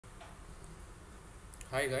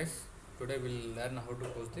Hi guys, today we'll learn how to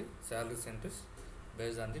post the salary entries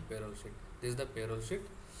based on the payroll sheet. This is the payroll sheet.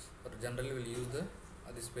 But generally we'll use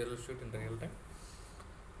this payroll sheet in real time.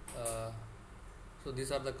 So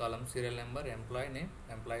these are the columns: serial number, employee name,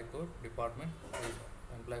 employee code, department,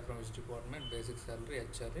 employee from which department, basic salary,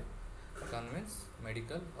 HRA, conveyance,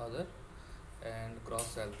 medical, other, and gross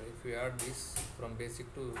salary. If you add this from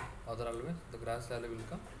basic to other elements, the gross salary will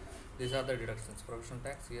come. These are the deductions: professional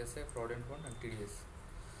tax, CSA, provident fund, and TDS.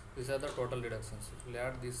 These are the total deductions. If we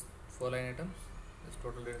add these 4 line items, this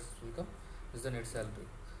total deductions will come. This is the net salary.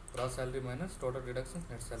 Gross salary minus total deductions,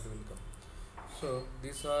 net salary will come. So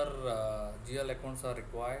these are GL accounts are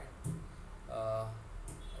required.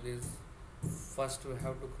 This first we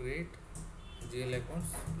have to create GL accounts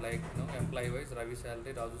like employee wise, Ravi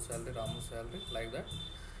salary, Raju salary, Ramu salary, like that,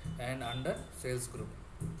 and under sales group.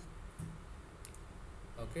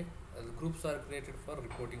 Okay, the groups are created for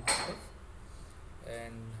reporting purpose.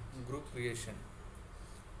 And group creation,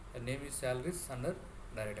 the name is salaries under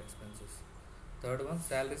direct expenses. Third one,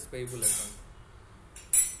 salaries payable account.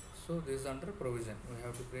 So this is under provision. We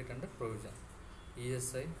have to create under provision.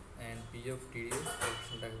 ESI and PF, TDS,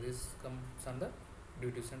 professional tax. This comes under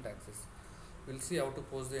duties and taxes. We'll see how to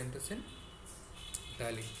post the entries in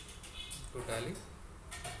Tally. To Tally.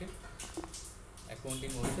 Okay.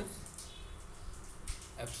 Accounting vouchers.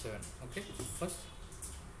 F7. Okay. First,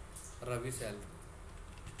 Ravi salary.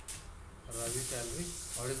 Ravi salary.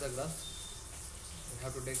 What is the gross? We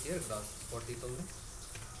have to take here gross 40,000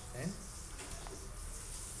 and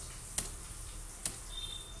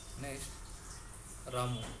next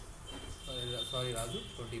Ramu. Sorry, Raju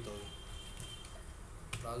 20,000.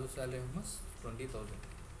 Raju salary how much? 20,000.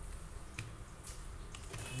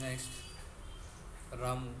 Next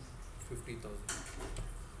Ramu 50,000.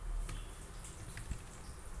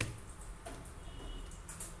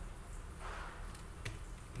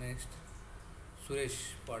 Next Suresh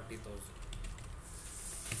 40,000.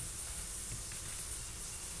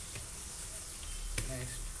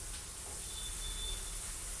 Next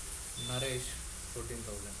Naresh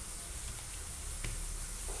 14,000.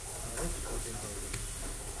 Naresh 14,000.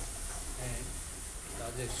 And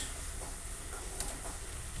Rajesh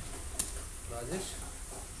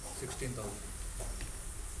 16,000.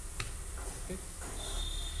 Okay.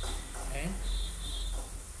 And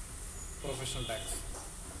professional tax.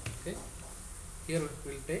 Okay. Here we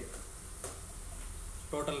will take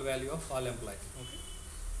total value of all employees. Okay.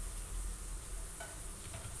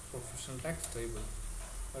 Professional tax payable.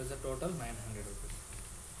 What is the total? 900 rupees.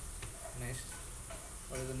 Next,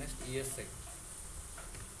 what is the next? ESI.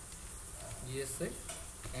 ESI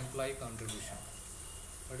employee contribution.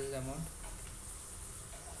 What is the amount?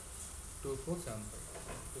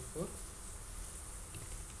 2475.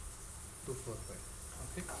 245.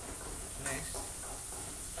 Okay. Next,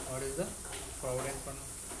 what is the provident fund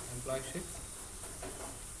employee sheet?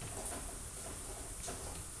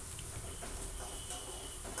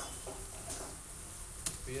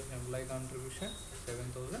 PF employee contribution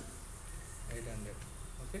 7,800.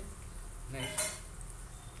 Okay. Next,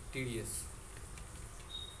 TDS.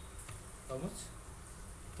 How much?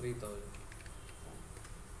 3,000.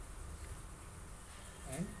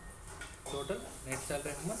 And total net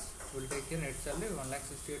salary how much? We'll take here net salary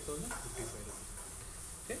 1,68,055 rupees.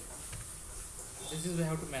 Okay. This is we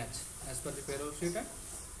have to match as per the payroll sheet and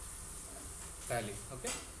Tally.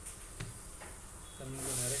 Okay. Coming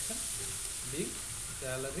to narration, the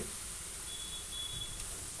salary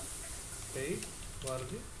paid for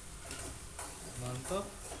the month of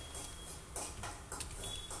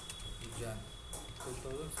Jan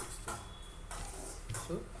 2016.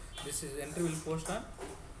 So this is entry will post on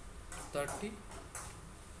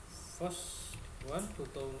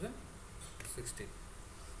 31/1/2016.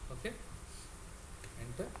 Okay.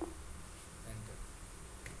 Enter.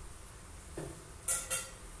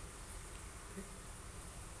 Okay.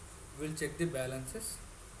 We'll check the balances.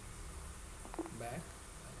 Back.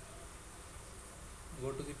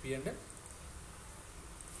 Go to the P&L.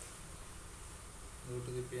 Go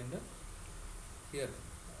to the P&L. Here,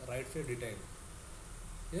 right side detail.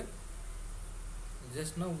 Here,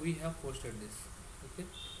 just now we have posted this. Okay.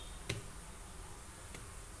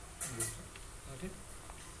 This one. Okay.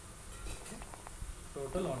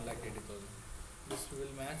 Total 1,80,000. This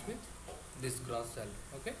will match with this gross salary.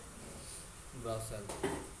 Okay. Gross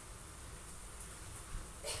salary.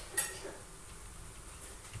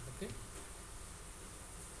 Okay.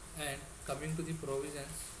 And coming to the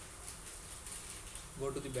provisions, go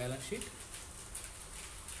to the balance sheet,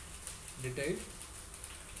 detail,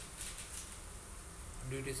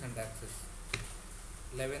 duties and taxes,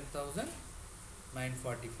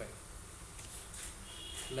 11,945.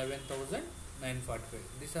 11,945.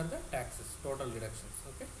 These are the taxes, total deductions.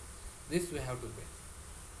 Okay, this we have to pay,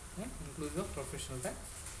 inclusive of professional tax.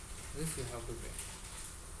 This we have to pay.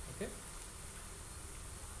 Okay,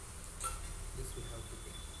 this we have to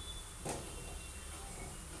pay.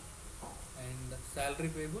 And the salary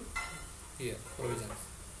payable, here provisions.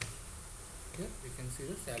 Here we can see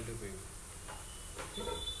the salary payable. Okay.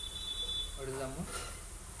 What is the amount?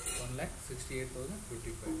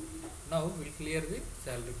 1,68,055. Now we'll clear the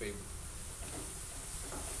salary payable.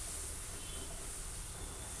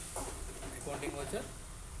 Accounting voucher,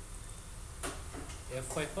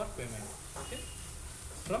 F5 for payment. Okay,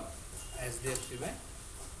 from SDFC Bank,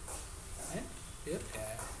 and here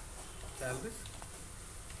salaries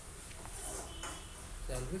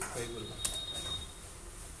payable.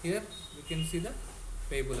 Here we can see the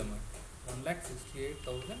payable amount,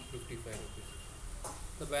 1,68,055 rupees.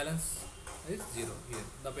 The balance is 0 here.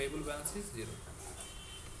 The payable balance is 0.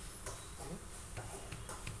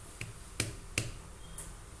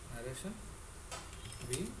 Narration: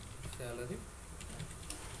 being salaries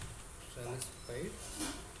paid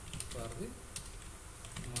for the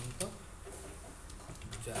month of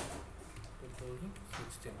Jan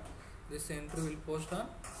 2016. This entry will post on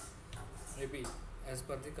maybe as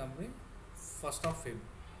per the company 1st of Feb.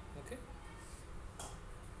 Okay,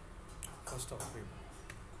 1st of Feb.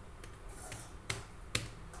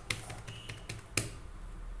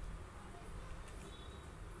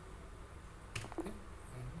 Okay.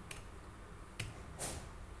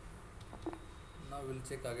 Now we'll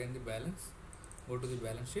check again the balance. Go to the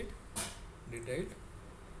balance sheet, detailed.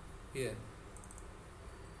 Here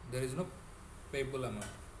there is no payable amount,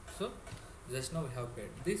 so just now we have paid.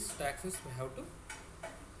 These taxes we have to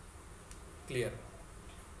clear.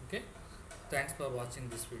 Okay, thanks for watching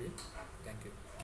this video. Thank you.